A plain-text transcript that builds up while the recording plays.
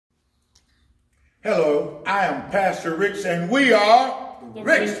Hello, I am Pastor Ricks, and we are The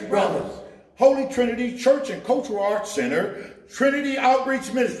Ricks Ricks Brothers. Holy Trinity Church and Cultural Arts Center, Trinity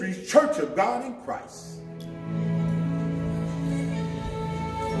Outreach Ministries, Church of God in Christ.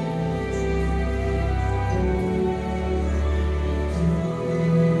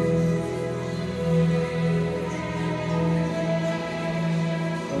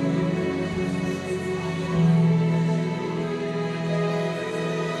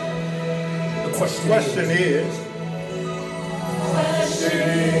 Question is,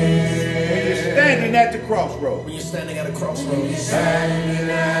 when you're standing at the crossroads, When you're standing at a crossroads, Standing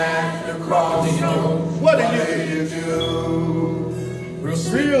at the crossroads, what do you do? real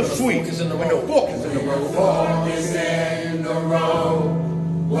sweet, Real when the sweet, fork is in the when the road. fork is in the road. fork is in the road.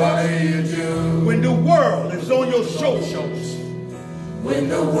 What do you do When the world is on your shoulders. Shoulders. when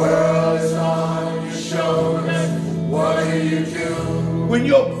the world is on your shoulders? What do you do When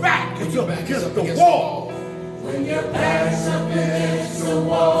your back is up against the wall. when your back's up against the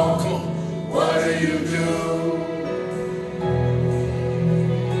wall? Come on. What do you do?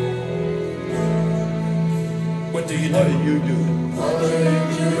 What do you What do do? you do? What do you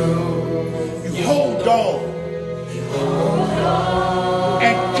do? You hold on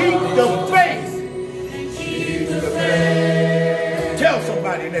and keep the faith. Keep the faith. Tell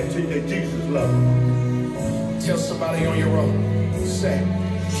somebody next to you that Jesus loves you. Tell somebody on your own. Say,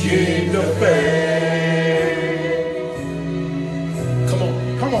 Keep the faith. come on.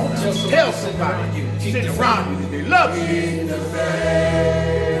 Come on now. Tell somebody Tell sitting somebody around you. Keep sitting the around you that they love you. Keep the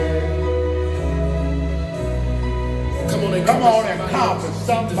faith. Come on and Come on and somebody comfort else.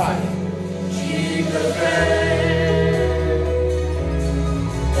 somebody. Keep the faith.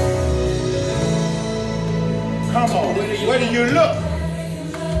 Come on. Where do you look?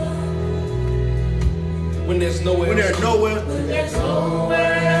 When there's nowhere When else there's to nowhere. There's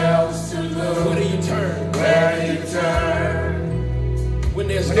nowhere else to go. look. Where do you turn? Where you turn. When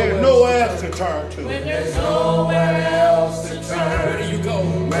there's When there's nowhere else to turn to. There's nowhere else to Where turn. do you go?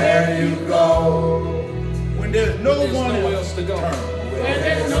 Where you go. When there's no There's one nowhere else else to go. turn. When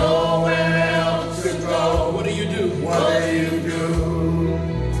there's nowhere else to go. What do you do? What do you do?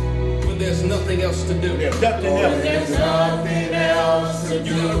 When there's nothing else to do. There's nothing else. There's nothing else to You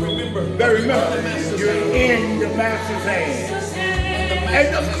do. gotta remember. But remember, the master's you're hand. in the master's hand. And And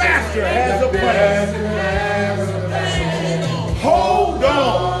the master has a plan. Hold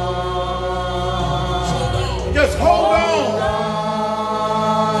on. Just hold on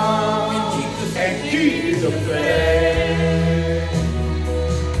and keep the faith. Keep the faith.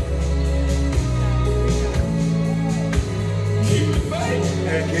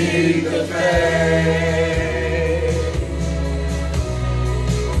 And keep the faith.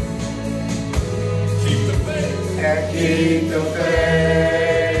 Keep the faith. And keep the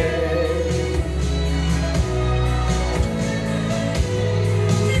faith.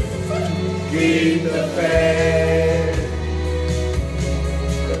 Keep the faith. Keep the faith.